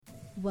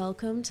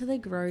Welcome to the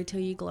Grow Till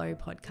You Glow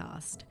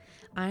podcast.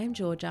 I'm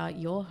Georgia,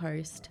 your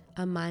host,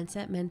 a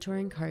mindset mentor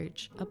and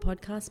coach, a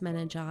podcast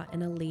manager,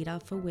 and a leader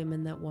for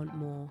women that want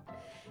more.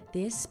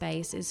 This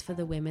space is for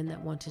the women that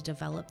want to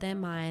develop their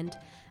mind,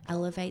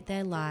 elevate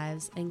their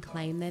lives, and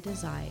claim their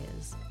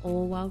desires,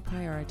 all while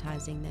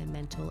prioritizing their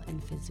mental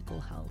and physical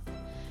health.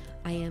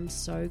 I am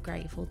so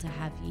grateful to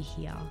have you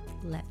here.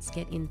 Let's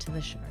get into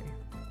the show.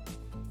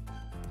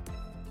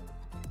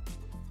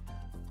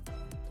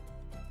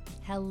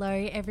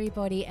 Hello,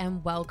 everybody,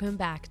 and welcome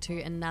back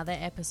to another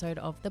episode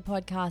of the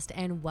podcast,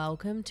 and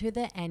welcome to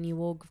the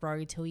annual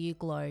Grow Till You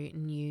Glow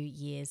New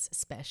Year's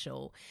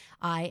special.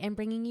 I am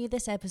bringing you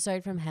this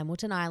episode from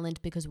Hamilton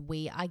Island because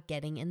we are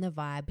getting in the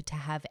vibe to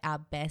have our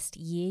best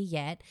year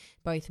yet,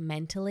 both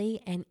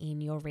mentally and in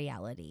your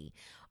reality.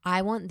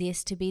 I want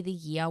this to be the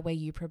year where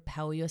you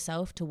propel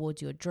yourself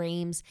towards your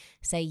dreams,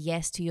 say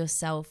yes to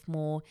yourself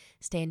more,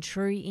 stand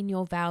true in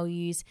your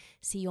values,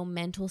 see your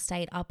mental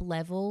state up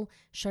level,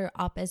 show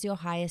up as your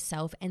highest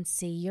self, and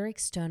see your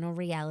external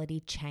reality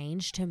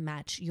change to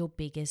match your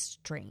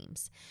biggest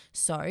dreams.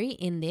 So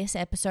in this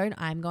episode,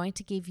 I'm going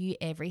to give you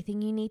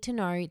everything you need to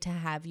know to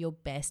have your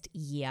best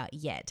year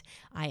yet.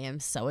 I am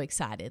so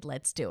excited.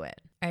 Let's do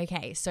it.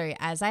 Okay, so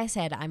as I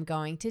said, I'm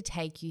going to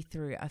take you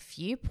through a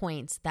few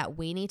points that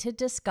we need to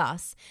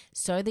discuss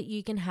so that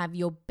you can have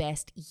your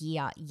best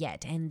year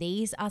yet. And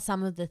these are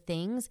some of the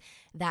things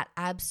that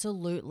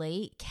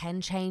absolutely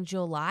can change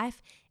your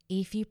life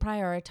if you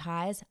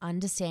prioritize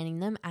understanding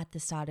them at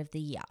the start of the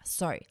year.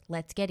 So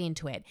let's get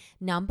into it.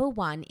 Number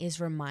one is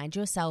remind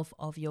yourself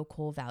of your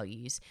core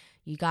values.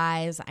 You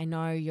guys, I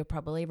know you're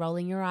probably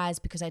rolling your eyes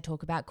because I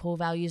talk about core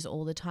values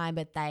all the time,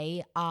 but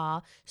they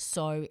are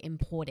so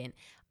important.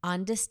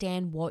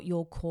 Understand what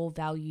your core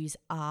values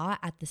are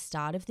at the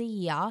start of the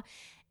year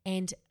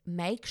and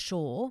make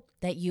sure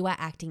that you are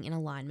acting in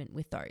alignment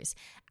with those.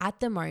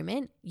 At the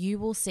moment, you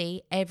will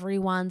see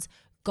everyone's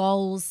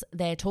goals.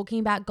 They're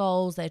talking about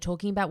goals. They're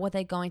talking about what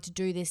they're going to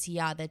do this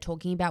year. They're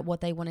talking about what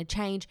they want to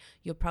change.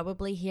 You're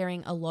probably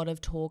hearing a lot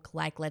of talk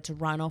like, let's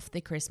run off the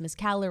Christmas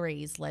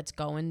calories. Let's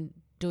go and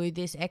do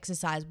this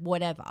exercise,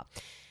 whatever.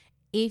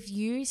 If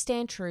you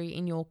stand true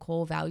in your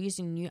core values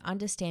and you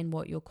understand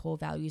what your core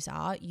values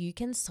are, you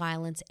can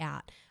silence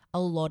out a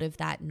lot of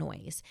that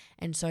noise.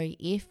 And so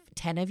if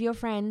 10 of your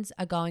friends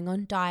are going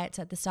on diets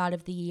at the start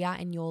of the year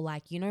and you're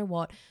like, you know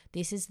what,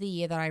 this is the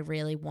year that I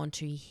really want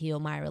to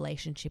heal my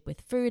relationship with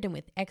food and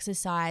with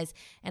exercise,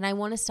 and I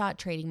want to start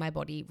treating my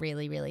body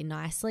really, really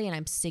nicely, and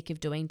I'm sick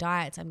of doing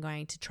diets, I'm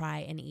going to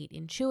try and eat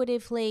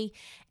intuitively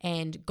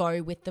and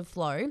go with the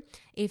flow.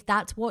 If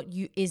that's what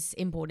is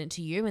important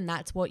to you and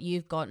that's what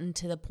you've gotten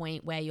to the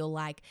point where you're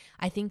like,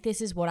 I think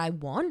this is what I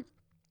want,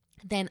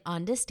 then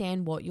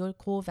understand what your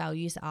core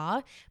values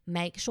are.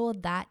 Make sure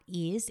that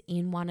is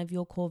in one of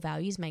your core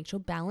values. Make sure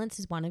balance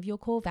is one of your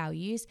core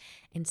values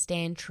and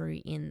stand true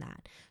in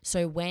that.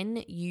 So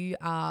when you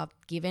are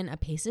given a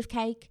piece of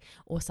cake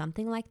or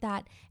something like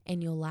that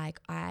and you're like,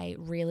 I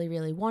really,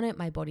 really want it,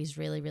 my body's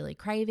really, really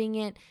craving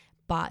it,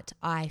 but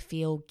I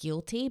feel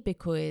guilty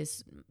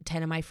because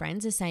 10 of my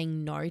friends are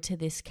saying no to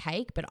this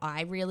cake, but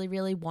I really,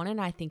 really want it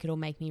and I think it'll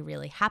make me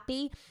really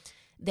happy,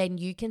 then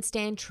you can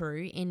stand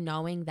true in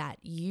knowing that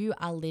you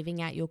are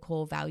living out your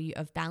core value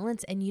of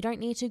balance and you don't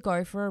need to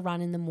go for a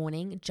run in the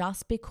morning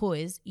just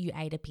because you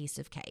ate a piece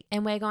of cake.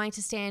 And we're going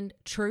to stand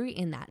true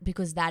in that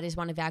because that is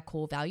one of our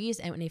core values.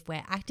 And if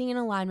we're acting in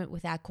alignment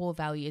with our core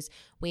values,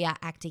 we are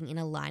acting in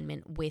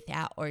alignment with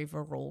our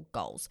overall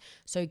goals.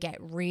 So get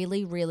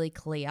really, really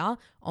clear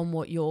on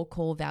what your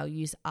core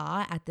values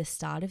are at the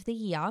start of the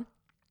year,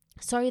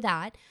 so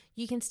that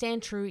you can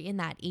stand true in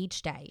that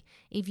each day.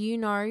 If you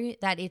know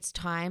that it's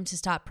time to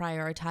start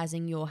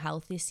prioritizing your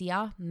health this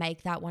year,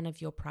 make that one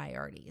of your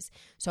priorities.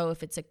 So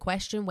if it's a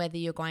question whether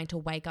you're going to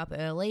wake up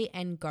early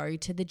and go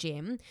to the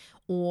gym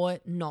or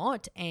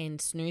not and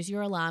snooze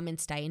your alarm and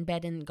stay in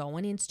bed and go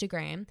on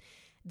Instagram,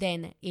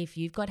 then if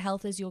you've got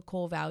health as your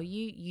core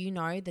value, you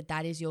know that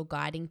that is your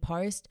guiding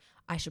post.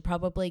 I should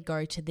probably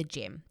go to the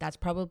gym. That's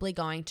probably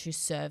going to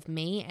serve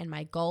me and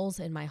my goals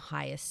and my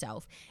highest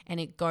self.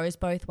 And it goes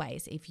both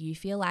ways. If you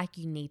feel like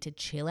you need to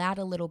chill out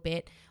a little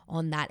bit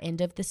on that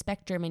end of the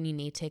spectrum and you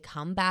need to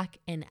come back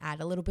and add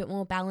a little bit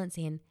more balance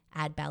in,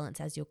 add balance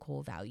as your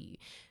core value.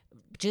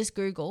 Just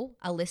Google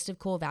a list of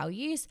core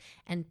values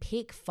and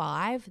pick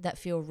 5 that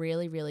feel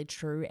really, really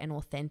true and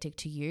authentic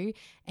to you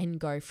and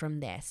go from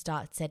there.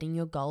 Start setting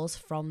your goals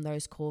from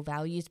those core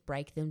values,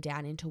 break them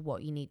down into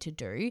what you need to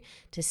do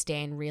to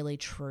stand really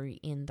true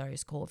in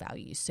those core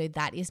values. So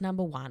that is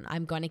number 1.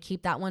 I'm going to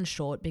keep that one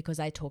short because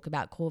I talk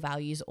about core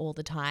values all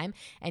the time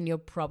and you're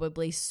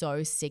probably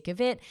so sick of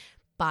it.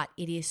 But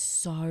it is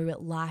so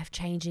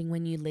life-changing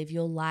when you live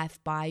your life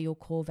by your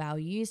core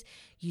values.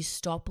 You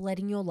stop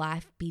letting your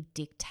life be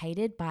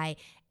dictated by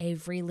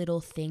every little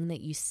thing that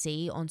you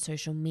see on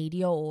social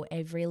media or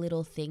every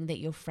little thing that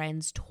your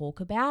friends talk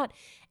about,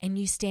 and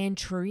you stand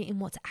true in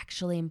what's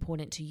actually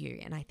important to you.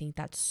 And I think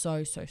that's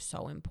so, so,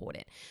 so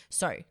important.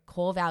 So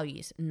core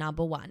values,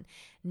 number 1.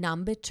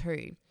 Number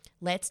 2,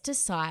 let's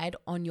decide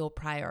on your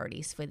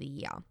priorities for the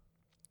year.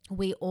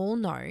 We all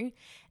know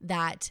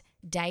that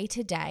day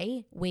to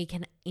day, we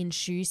can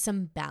ensure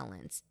some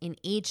balance in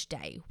each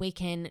day. We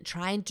can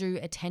try and do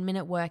a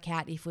 10-minute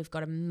workout if we've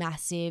got a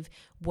massive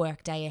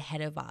work day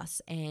ahead of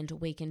us, and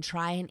we can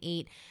try and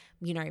eat,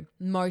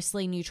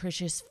 mostly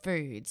nutritious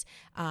foods,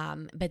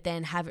 but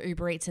then have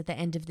Uber Eats at the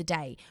end of the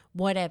day.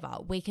 Whatever,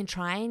 we can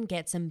try and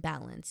get some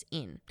balance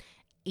in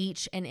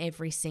each and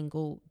every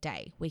single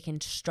day. We can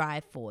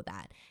strive for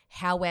that.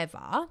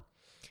 However,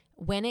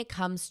 when it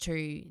comes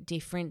to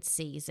different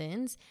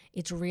seasons,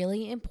 it's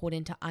really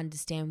important to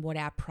understand what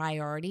our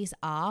priorities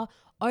are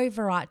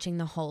overarching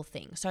the whole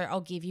thing. So I'll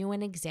give you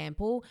an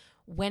example.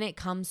 When it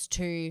comes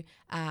to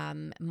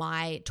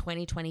my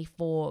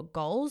 2024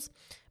 goals,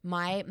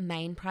 my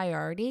main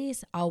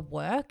priorities are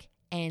work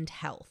and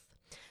health.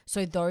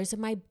 So those are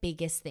my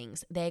biggest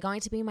things. They're going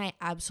to be my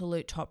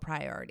absolute top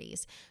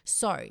priorities.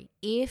 So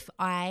if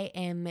I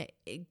am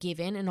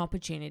given an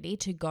opportunity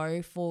to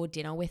go for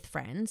dinner with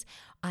friends,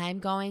 I'm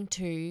going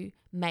to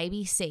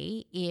maybe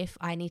see if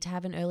I need to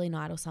have an early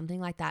night or something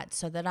like that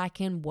so that I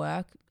can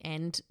work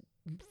and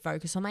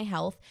focus on my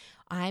health.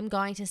 I'm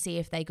going to see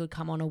if they could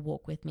come on a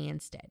walk with me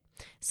instead.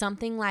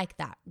 Something like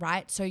that,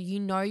 right? So you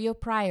know your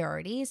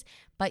priorities,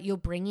 but you're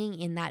bringing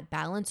in that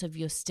balance of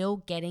you're still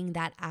getting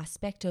that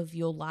aspect of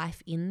your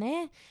life in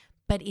there,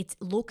 but it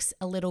looks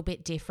a little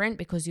bit different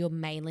because you're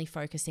mainly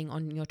focusing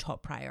on your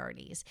top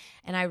priorities.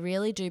 And I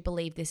really do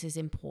believe this is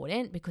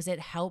important because it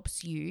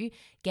helps you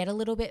get a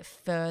little bit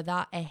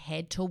further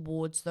ahead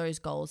towards those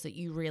goals that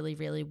you really,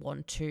 really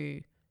want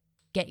to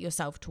get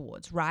yourself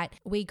towards, right?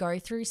 We go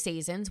through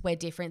seasons where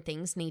different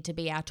things need to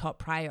be our top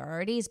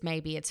priorities.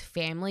 Maybe it's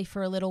family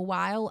for a little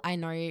while. I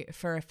know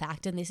for a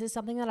fact, and this is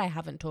something that I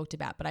haven't talked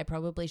about, but I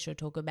probably should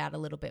talk about a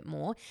little bit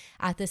more.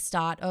 At the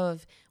start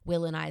of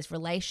Will and I's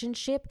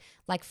relationship,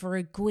 like for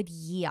a good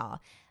year,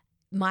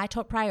 my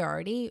top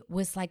priority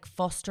was like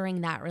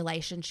fostering that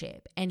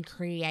relationship and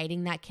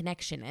creating that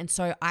connection. And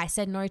so I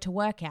said no to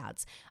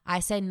workouts. I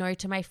said no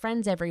to my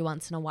friends every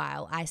once in a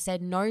while. I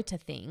said no to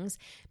things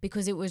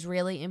because it was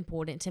really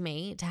important to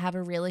me to have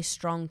a really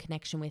strong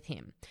connection with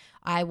him.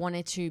 I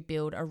wanted to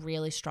build a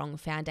really strong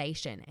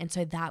foundation. And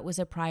so that was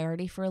a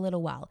priority for a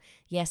little while.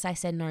 Yes, I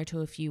said no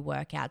to a few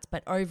workouts,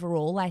 but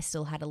overall I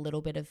still had a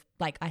little bit of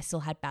I still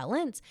had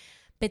balance.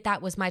 But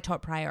that was my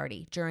top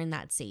priority during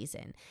that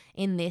season.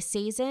 In this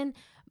season,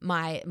 in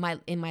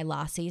my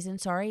last season,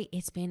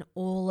 it's been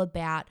all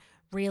about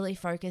really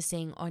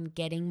focusing on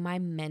getting my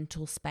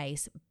mental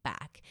space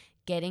back,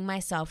 getting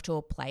myself to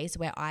a place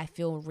where I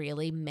feel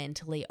really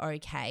mentally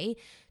okay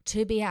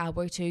to be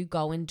able to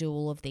go and do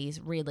all of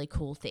these really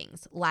cool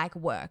things, like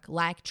work,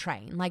 like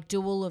train, like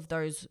do all of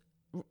those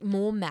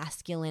more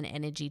masculine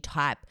energy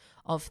type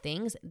of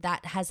things.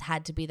 That has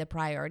had to be the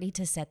priority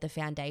to set the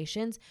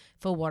foundations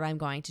for what I'm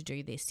going to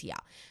do this year.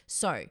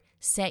 So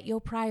set your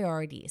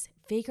priorities,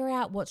 figure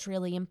out what's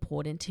really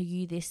important to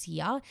you this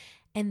year.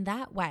 And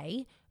that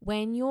way,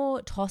 when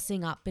you're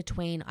tossing up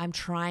between I'm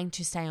trying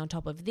to stay on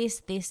top of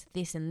this,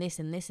 and this,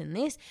 and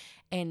this,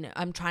 and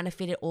I'm trying to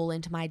fit it all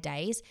into my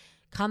days,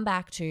 come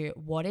back to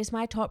what is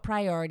my top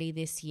priority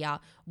this year?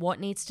 What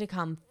needs to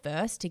come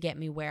first to get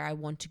me where I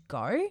want to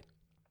go?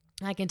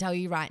 I can tell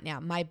you right now,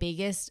 my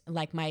biggest,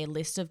 my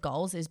list of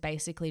goals is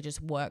basically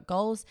just work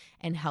goals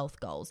and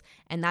health goals.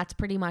 And that's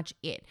pretty much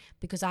it,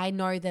 because I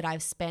know that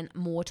I've spent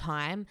more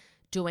time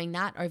doing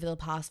that over the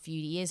past few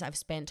years. I've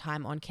spent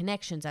time on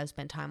connections. I've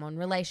spent time on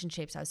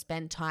relationships. I've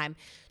spent time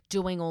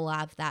doing all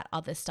of that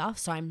other stuff.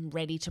 So I'm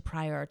ready to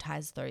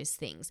prioritize those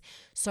things.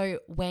 So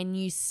when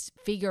you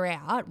figure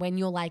out, when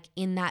you're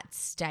in that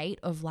state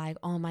of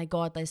oh my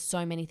God, there's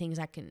so many things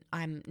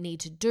I need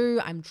to do.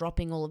 I'm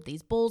dropping all of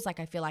these balls.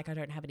 I feel like I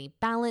don't have any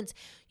balance.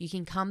 You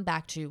can come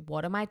back to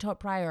what are my top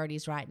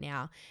priorities right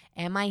now?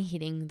 Am I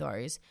hitting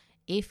those?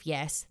 If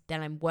yes,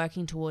 then I'm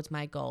working towards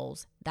my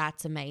goals.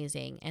 That's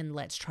amazing. And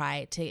let's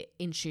try to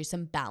ensure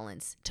some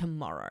balance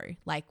tomorrow.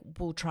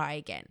 We'll try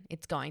again.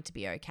 It's going to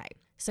be okay.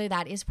 So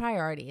that is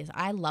priorities.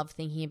 I love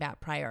thinking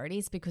about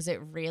priorities because it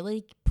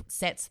really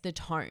sets the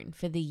tone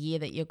for the year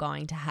that you're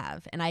going to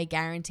have. And I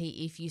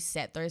guarantee if you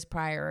set those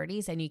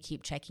priorities and you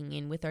keep checking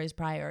in with those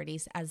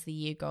priorities as the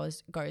year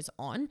goes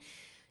on,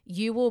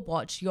 you will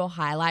watch your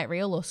highlight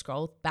reel or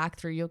scroll back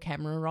through your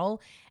camera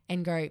roll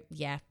and go,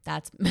 yeah,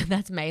 that's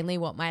mainly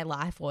what my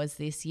life was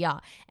this year.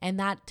 And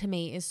that to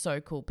me is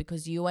so cool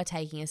because you are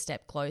taking a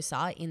step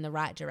closer in the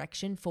right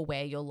direction for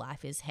where your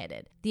life is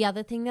headed. The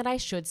other thing that I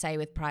should say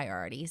with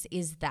priorities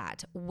is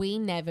that we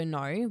never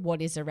know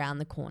what is around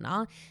the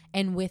corner.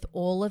 And with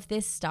all of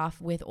this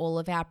stuff, with all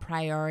of our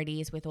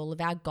priorities, with all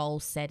of our goal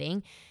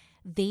setting,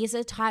 these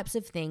are types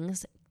of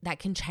things that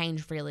can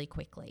change really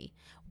quickly.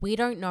 We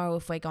don't know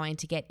if we're going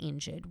to get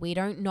injured. We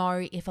don't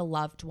know if a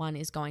loved one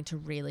is going to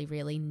really,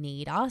 really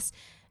need us.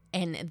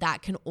 And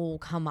that can all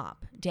come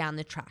up down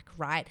the track,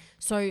 right?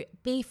 So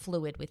be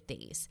fluid with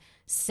these.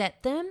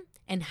 Set them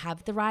and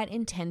have the right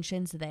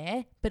intentions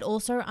there, but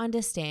also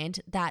understand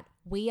that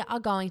we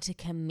are going to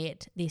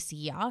commit this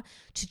year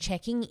to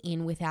checking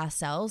in with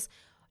ourselves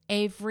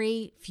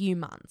every few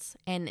months.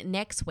 And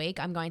next week,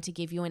 I'm going to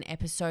give you an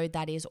episode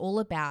that is all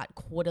about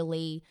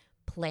quarterly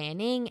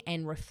planning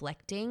and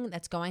reflecting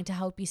that's going to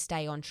help you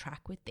stay on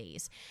track with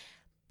these.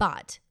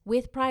 But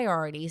with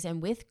priorities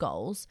and with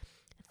goals,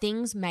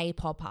 things may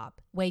pop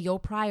up where your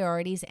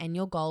priorities and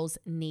your goals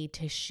need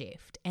to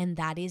shift, and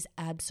that is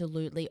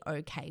absolutely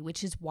okay,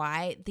 which is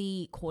why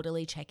the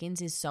quarterly check-ins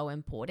is so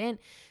important,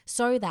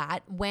 so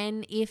that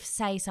if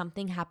say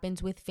something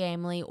happens with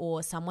family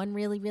or someone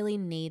really, really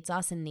needs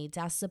us and needs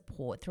our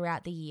support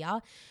throughout the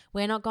year,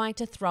 we're not going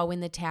to throw in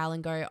the towel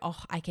and go,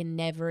 oh, I can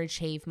never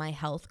achieve my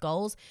health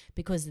goals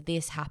because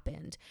this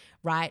happened,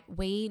 right?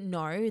 We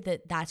know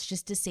that that's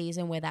just a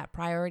season where that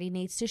priority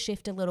needs to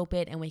shift a little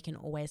bit, and we can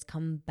always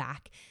come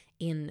back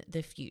in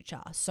the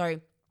future.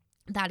 So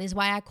that is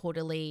why our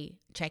quarterly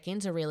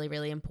check-ins are really,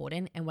 really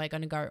important, and we're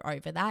going to go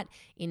over that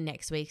in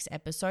next week's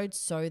episode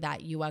so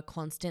that you are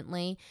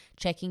constantly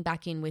checking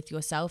back in with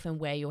yourself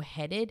and where you're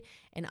headed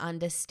and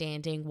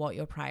understanding what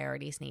your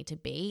priorities need to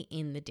be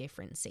in the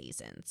different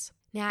seasons.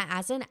 Now,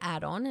 as an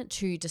add-on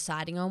to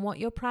deciding on what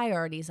your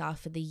priorities are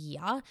for the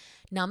year,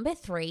 number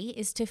 3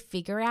 is to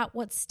figure out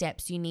what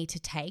steps you need to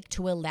take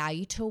to allow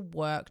you to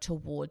work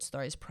towards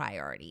those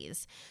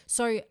priorities.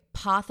 So,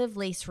 path of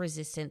least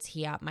resistance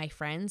here, my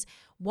friends,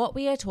 what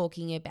we are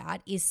talking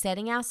about is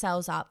setting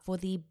ourselves up for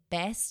the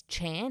best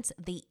chance,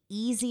 the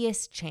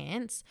easiest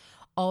chance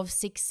of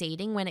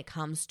succeeding when it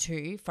comes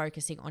to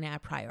focusing on our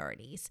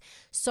priorities.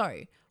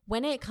 So,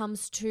 when it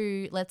comes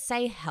to, let's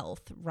say,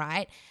 health,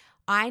 right?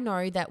 I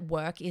know that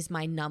work is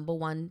my number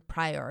 1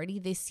 priority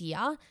this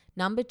year.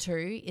 Number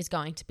 2 is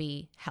going to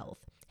be health.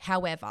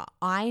 However,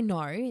 I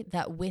know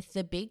that with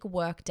the big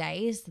work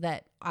days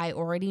that I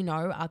already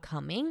know are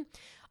coming,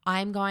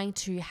 I'm going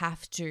to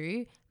have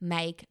to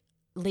make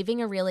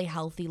living a really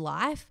healthy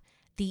life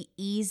the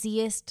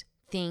easiest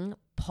thing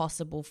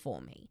possible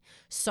for me.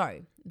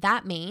 So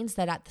that means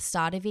that at the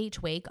start of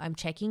each week, I'm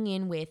checking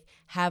in with,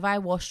 have I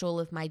washed all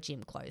of my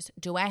gym clothes?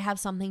 Do I have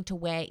something to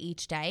wear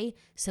each day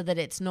so that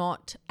it's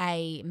not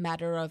a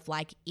matter of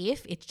like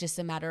if, it's just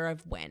a matter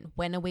of when.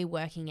 When are we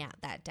working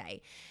out that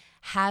day?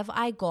 Have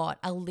I got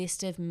a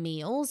list of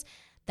meals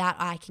that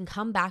I can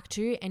come back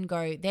to and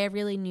go, they're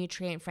really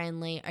nutrient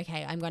friendly.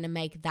 Okay, I'm going to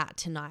make that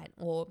tonight,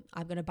 or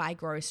I'm going to buy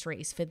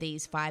groceries for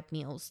these 5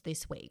 meals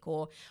this week,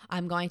 or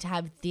I'm going to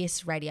have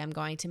this ready. I'm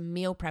going to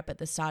meal prep at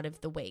the start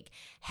of the week.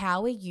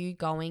 How are you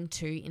going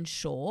to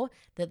ensure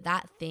that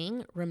that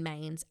thing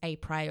remains a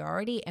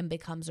priority and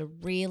becomes a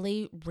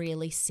really,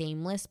 really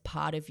seamless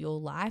part of your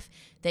life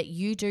that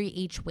you do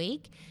each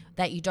week,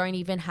 that you don't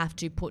even have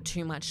to put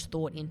too much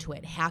thought into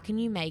it? How can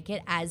you make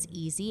it as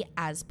easy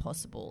as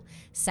possible?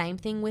 Same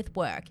thing with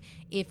work.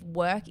 If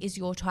work is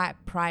your type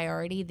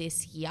priority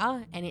this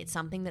year and it's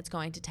something that's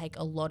going to take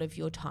a lot of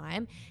your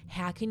time,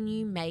 how can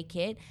you make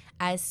it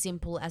as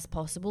simple as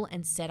possible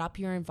and set up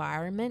your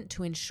environment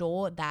to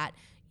ensure that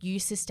you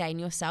sustain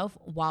yourself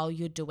while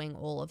you're doing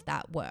all of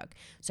that work?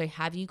 So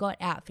have you got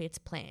outfits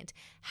planned?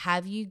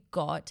 Have you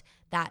got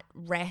that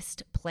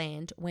rest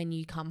planned when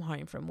you come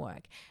home from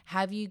work?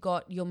 Have you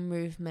got your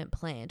movement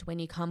planned when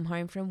you come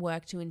home from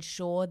work to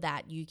ensure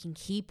that you can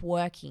keep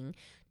working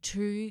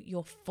to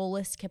your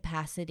fullest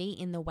capacity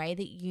in the way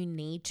that you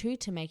need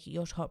to make it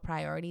your top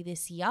priority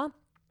this year?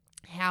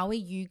 How are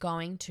you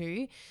going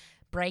to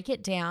break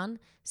it down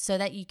so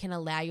that you can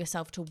allow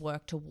yourself to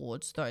work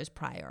towards those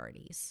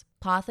priorities?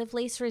 Path of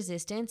least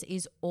resistance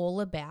is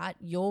all about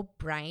your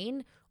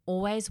brain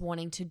always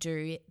wanting to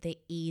do the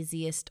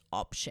easiest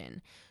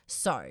option.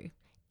 So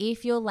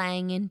if you're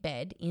laying in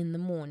bed in the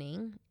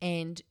morning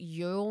and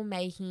you're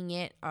making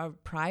it a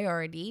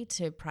priority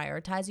to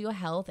prioritize your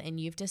health and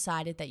you've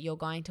decided that you're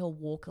going to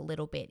walk a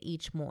little bit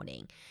each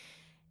morning,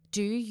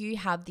 do you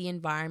have the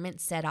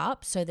environment set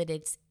up so that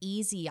it's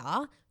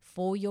easier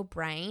for your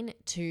brain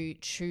to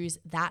choose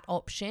that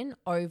option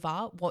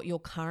over what you're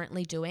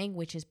currently doing,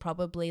 which is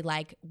probably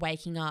like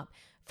waking up,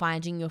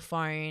 finding your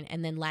phone,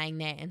 and then laying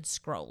there and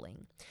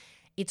scrolling?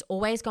 It's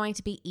always going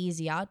to be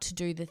easier to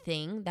do the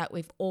thing that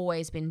we've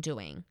always been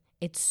doing.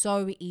 It's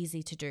so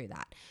easy to do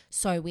that.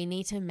 So we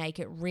need to make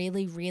it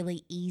really,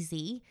 really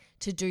easy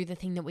to do the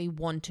thing that we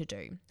want to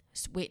do,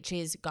 which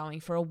is going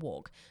for a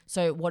walk.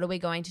 So what are we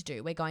going to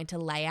do? We're going to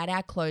lay out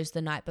our clothes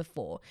the night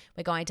before.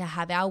 We're going to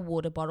have our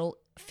water bottle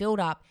filled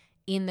up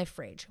in the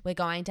fridge. We're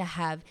going to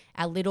have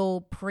our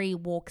little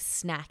pre-walk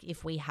snack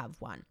if we have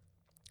one.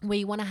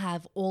 We want to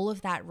have all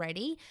of that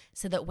ready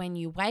so that when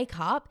you wake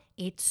up,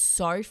 it's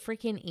so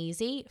freaking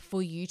easy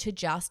for you to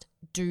just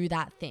do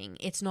that thing.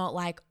 It's not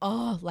like,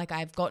 oh, like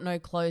I've got no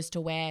clothes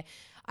to wear.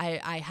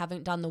 I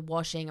haven't done the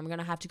washing. I'm going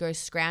to have to go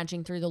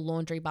scrounging through the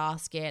laundry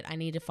basket. I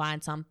need to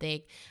find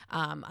something.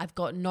 I've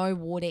got no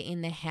water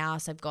in the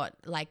house. I've got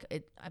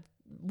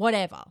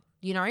whatever,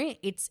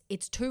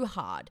 it's too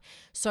hard.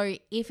 So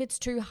if it's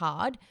too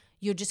hard,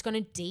 you're just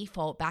going to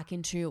default back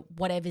into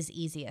whatever's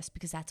easiest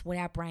because that's what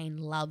our brain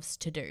loves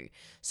to do.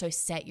 So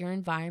set your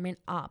environment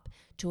up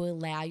to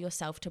allow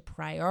yourself to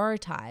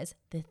prioritize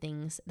the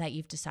things that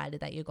you've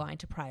decided that you're going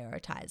to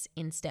prioritize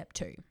in step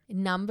 2.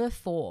 Number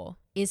 4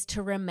 is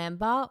to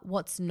remember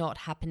what's not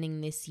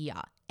happening this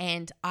year.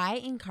 And I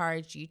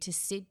encourage you to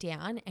sit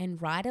down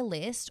and write a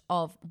list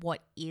of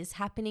what is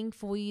happening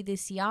for you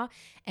this year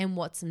and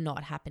what's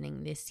not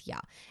happening this year.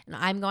 And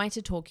I'm going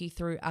to talk you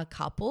through a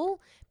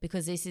couple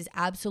because this is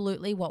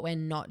absolutely what we're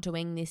not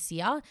doing this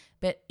year.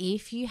 But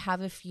if you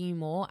have a few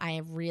more, I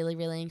really,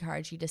 really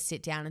encourage you to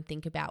sit down and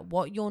think about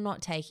what you're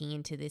not taking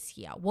into this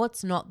year.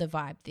 What's not the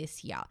vibe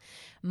this year?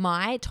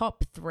 My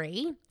top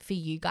 3 for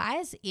you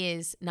guys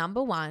is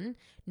number 1,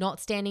 not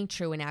standing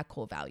true in our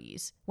core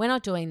values. We're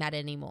not doing that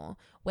anymore.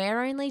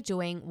 We're only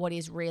doing what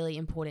is really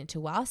important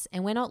to us,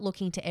 and we're not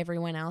looking to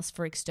everyone else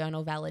for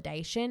external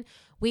validation.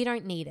 We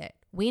don't need it.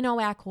 We know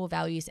our core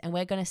values and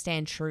we're going to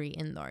stand true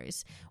in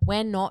those.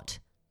 We're not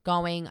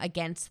going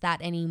against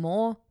that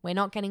anymore. We're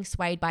not getting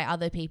swayed by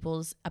other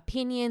people's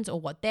opinions or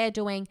what they're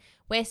doing.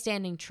 We're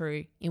standing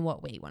true in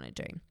what we want to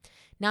do.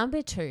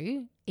 Number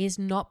 2 is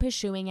not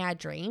pursuing our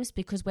dreams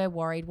because we're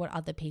worried what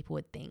other people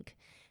would think.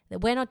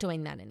 We're not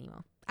doing that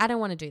anymore. I don't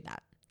want to do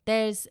that.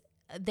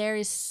 There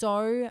is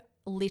so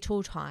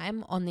little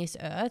time on this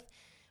earth.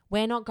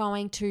 We're not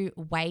going to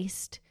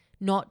waste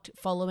not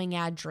following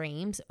our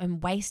dreams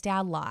and waste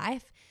our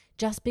life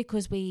just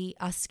because we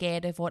are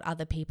scared of what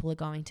other people are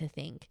going to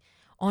think.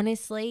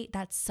 Honestly,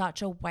 that's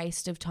such a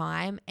waste of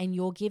time, and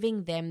you're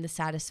giving them the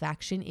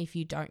satisfaction if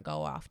you don't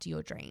go after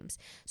your dreams.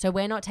 So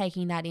we're not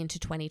taking that into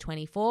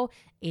 2024.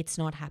 It's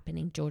not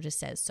happening. Georgia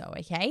says so,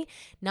 okay?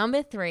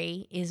 Number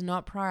 3 is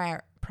not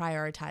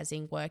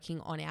prioritizing working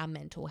on our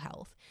mental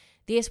health.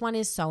 This one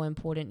is so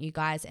important, you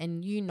guys,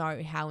 and you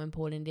know how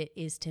important it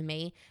is to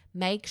me.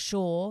 Make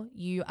sure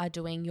you are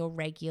doing your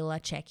regular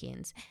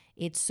check-ins.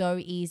 It's so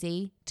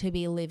easy to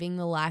be living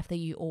the life that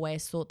you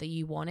always thought that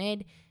you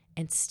wanted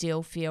and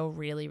still feel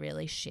really,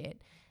 really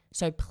shit.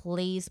 So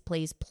please,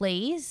 please,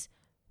 please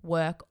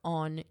work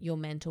on your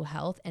mental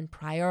health and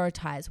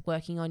prioritize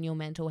working on your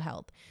mental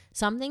health.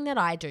 Something that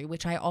I do,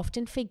 which I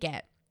often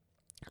forget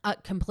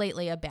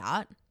completely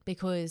about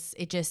because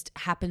it just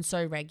happens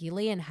so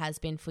regularly and has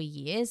been for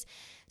years.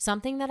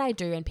 Something that I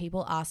do, and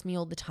people ask me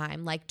all the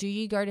time, like, do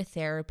you go to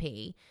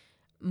therapy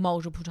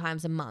multiple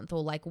times a month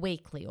or like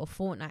weekly or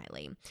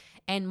fortnightly?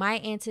 And my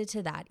answer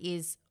to that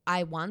is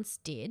I once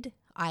did.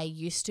 I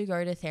used to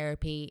go to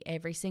therapy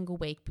every single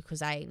week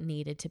because I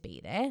needed to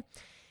be there.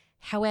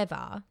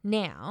 However,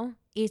 now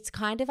it's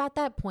kind of at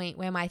that point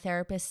where my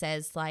therapist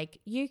says, like,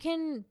 you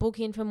can book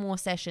in for more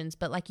sessions,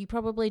 but like you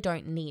probably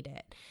don't need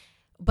it.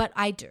 But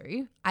I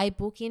do. I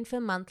book in for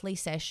monthly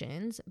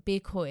sessions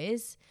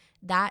because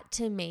that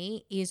to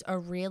me is a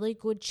really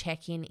good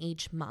check-in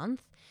each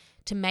month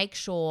to make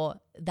sure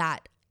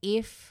that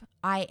if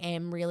I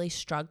am really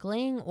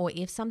struggling or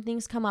if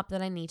something's come up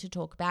that I need to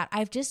talk about,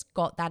 I've just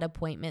got that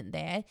appointment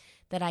there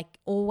that I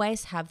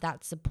always have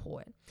that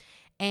support.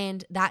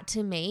 And that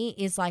to me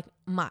is like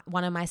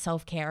one of my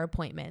self-care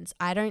appointments.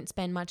 I don't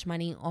spend much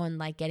money on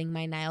like getting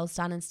my nails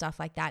done and stuff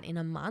like that in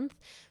a month.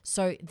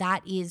 So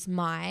that is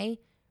my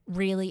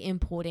really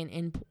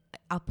important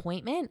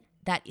appointment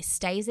that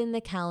stays in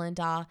the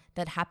calendar,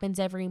 that happens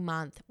every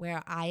month,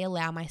 where I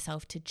allow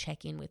myself to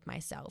check in with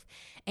myself.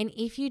 And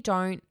if you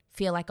don't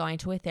feel like going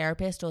to a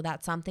therapist, or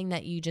that's something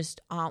that you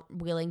just aren't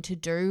willing to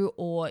do,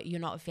 or you're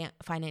not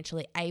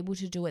financially able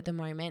to do at the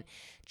moment,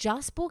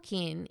 just book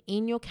in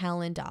your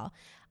calendar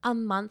a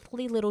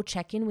monthly little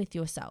check-in with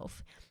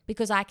yourself.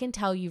 Because I can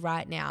tell you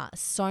right now,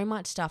 so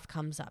much stuff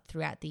comes up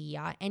throughout the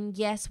year. And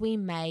yes, we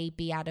may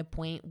be at a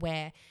point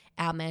where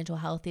our mental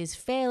health is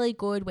fairly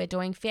good, we're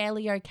doing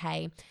fairly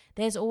okay.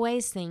 There's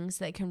always things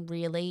that can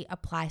really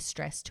apply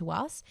stress to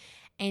us.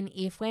 And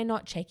if we're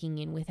not checking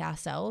in with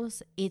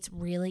ourselves, it's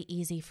really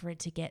easy for it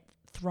to get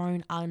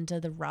thrown under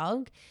the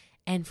rug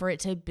and for it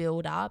to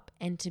build up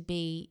and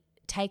to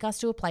take us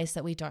to a place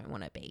that we don't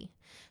want to be.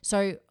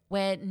 So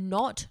we're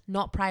not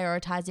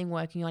prioritizing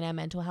working on our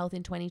mental health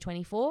in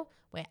 2024.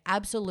 We're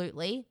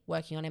absolutely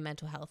working on our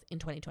mental health in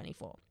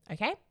 2024.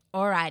 Okay?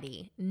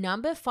 Alrighty.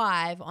 Number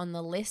 5 on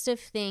the list of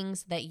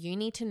things that you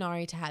need to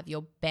know to have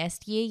your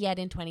best year yet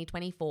in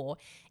 2024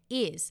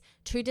 is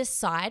to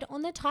decide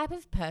on the type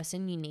of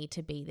person you need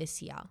to be this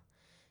year.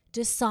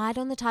 Decide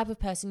on the type of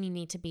person you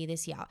need to be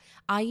this year.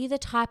 Are you the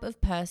type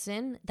of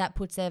person that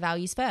puts their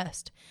values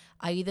first?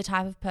 Are you the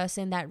type of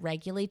person that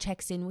regularly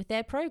checks in with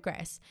their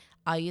progress?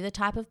 Are you the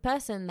type of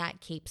person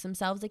that keeps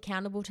themselves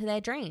accountable to their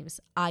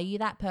dreams? Are you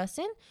that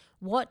person?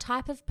 What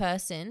type of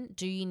person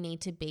do you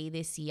need to be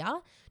this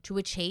year to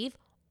achieve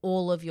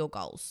all of your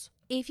goals?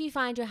 If you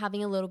find you're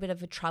having a little bit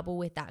of a trouble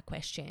with that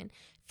question,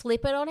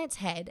 flip it on its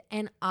head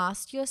and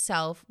ask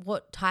yourself,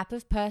 what type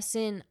of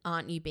person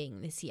aren't you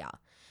being this year?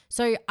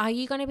 So are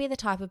you going to be the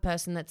type of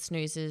person that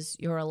snoozes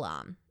your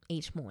alarm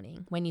each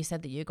morning when you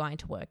said that you're going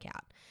to work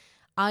out?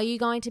 Are you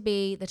going to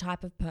be the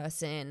type of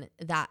person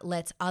that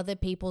lets other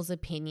people's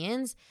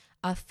opinions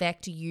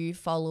affect you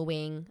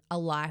following a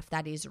life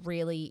that is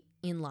really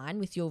in line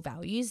with your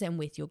values and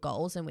with your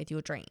goals and with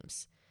your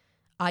dreams?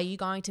 Are you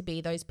going to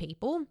be those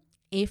people?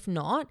 If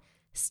not,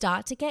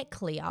 start to get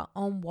clear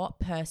on what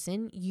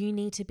person you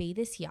need to be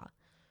this year.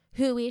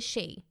 Who is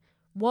she?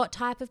 What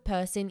type of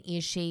person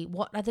is she?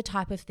 What are the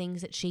type of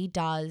things that she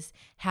does?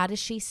 How does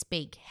she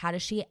speak? How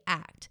does she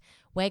act?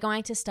 We're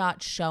going to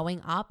start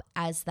showing up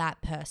as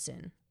that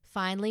person.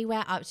 Finally,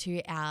 we're up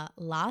to our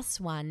last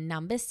one,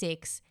 number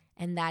 6,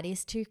 and that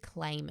is to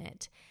claim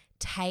it.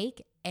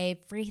 Take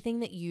everything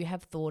that you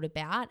have thought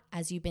about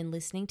as you've been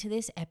listening to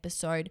this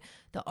episode,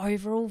 the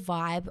overall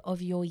vibe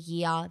of your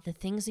year, the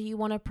things that you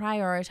want to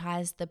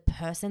prioritize, the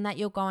person that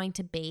you're going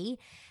to be,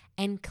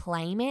 and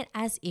claim it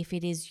as if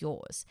it is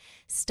yours.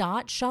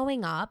 Start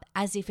showing up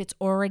as if it's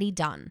already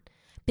done,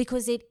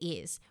 because it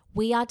is.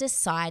 We are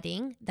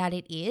deciding that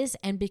it is,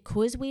 and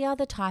because we are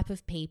the type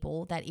of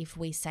people that if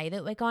we say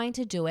that we're going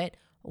to do it,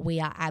 we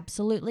are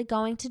absolutely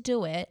going to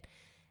do it,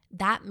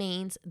 that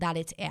means that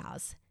it's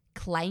ours.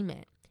 Claim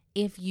it.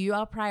 If you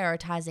are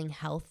prioritizing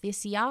health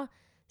this year,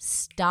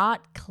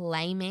 start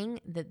claiming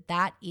that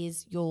that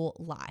is your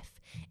life.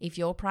 If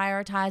you're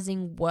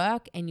prioritizing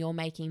work and you're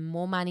making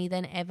more money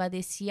than ever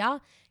this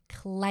year,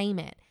 claim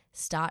it.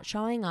 Start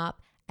showing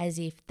up as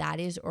if that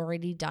is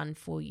already done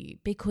for you,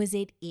 because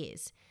it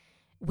is.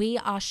 We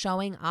are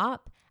showing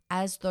up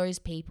as those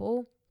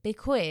people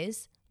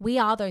because we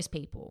are those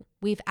people.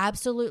 We've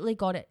absolutely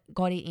got it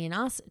in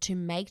us to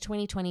make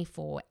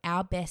 2024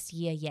 our best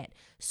year yet.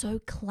 So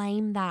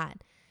claim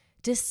that.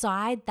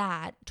 Decide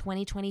that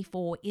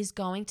 2024 is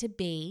going to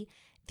be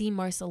the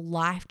most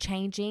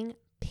life-changing,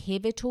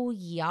 pivotal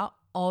year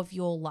of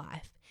your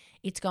life.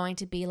 It's going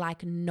to be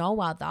like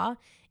no other.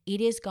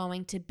 It is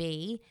going to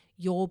be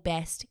your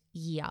best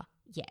year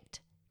yet.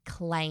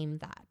 Claim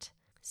that.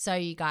 So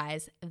you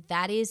guys,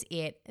 that is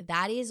it.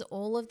 That is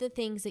all of the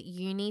things that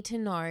you need to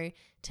know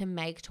to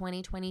make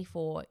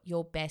 2024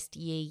 your best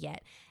year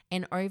yet.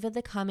 And over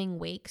the coming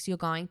weeks, you're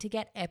going to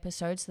get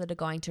episodes that are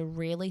going to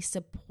really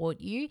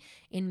support you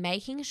in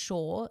making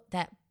sure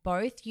that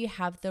both you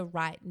have the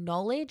right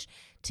knowledge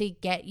to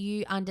get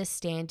you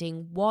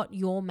understanding what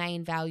your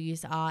main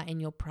values are and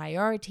your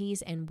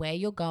priorities and where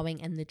you're going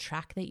and the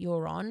track that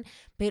you're on,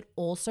 but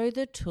also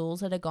the tools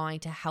that are going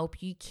to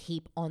help you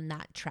keep on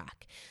that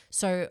track.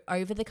 So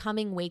over the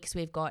coming weeks,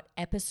 we've got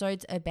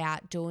episodes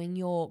about doing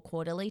your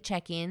quarterly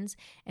check-ins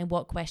and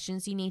what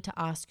questions you need to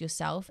ask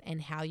yourself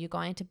and how you're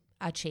going to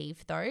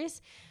achieve those.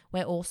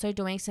 We're also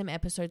doing some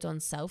episodes on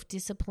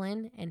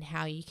self-discipline and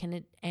how you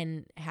can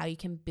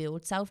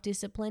build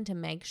self-discipline to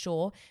make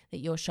sure that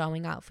you're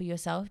showing up for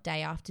yourself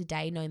day after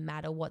day, no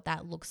matter what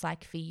that looks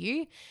like for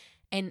you,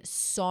 and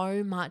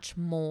so much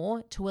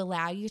more to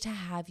allow you to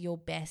have your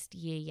best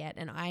year yet.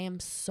 And I am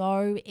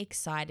so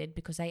excited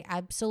because I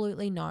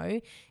absolutely know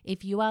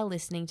if you are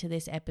listening to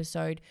this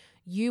episode,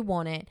 you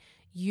want it.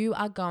 You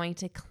are going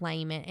to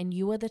claim it, and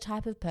you are the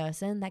type of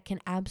person that can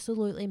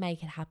absolutely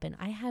make it happen.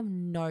 I have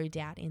no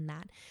doubt in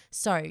that.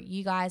 So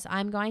you guys,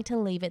 I'm going to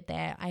leave it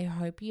there. I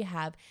hope you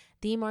have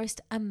the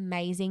most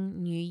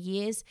amazing New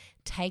Year's.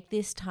 Take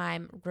this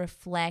time,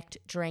 reflect,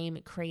 dream,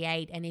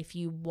 create. And if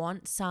you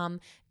want some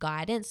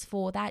guidance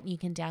for that, you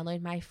can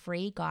download my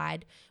free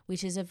guide,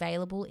 which is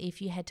available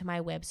if you head to my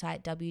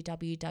website,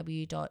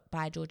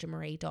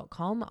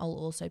 www.bygeorgiamarie.com. I'll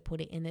also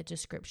put it in the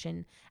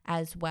description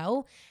as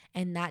well.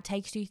 And that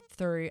takes you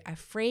through a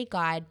free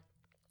guide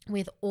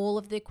with all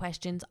of the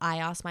questions I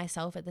ask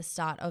myself at the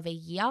start of a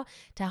year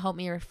to help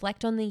me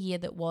reflect on the year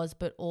that was,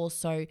 but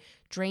also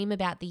dream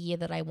about the year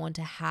that I want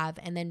to have,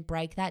 and then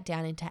break that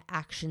down into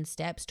action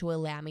steps to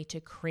allow me to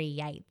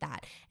create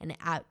that and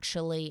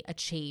actually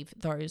achieve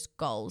those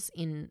goals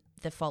in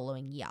the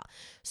following year.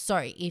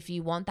 So if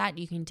you want that,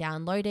 you can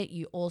download it.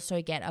 You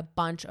also get a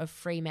bunch of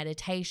free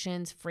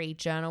meditations, free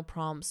journal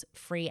prompts,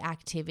 free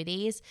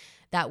activities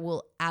that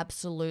will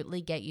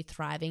absolutely get you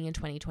thriving in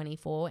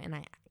 2024. And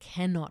I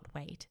cannot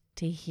wait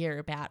to hear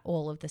about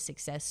all of the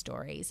success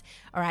stories.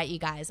 All right, you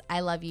guys,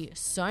 I love you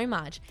so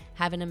much.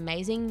 Have an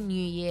amazing New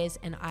Year's,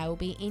 and I will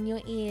be in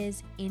your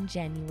ears in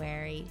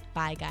January.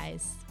 Bye,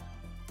 guys.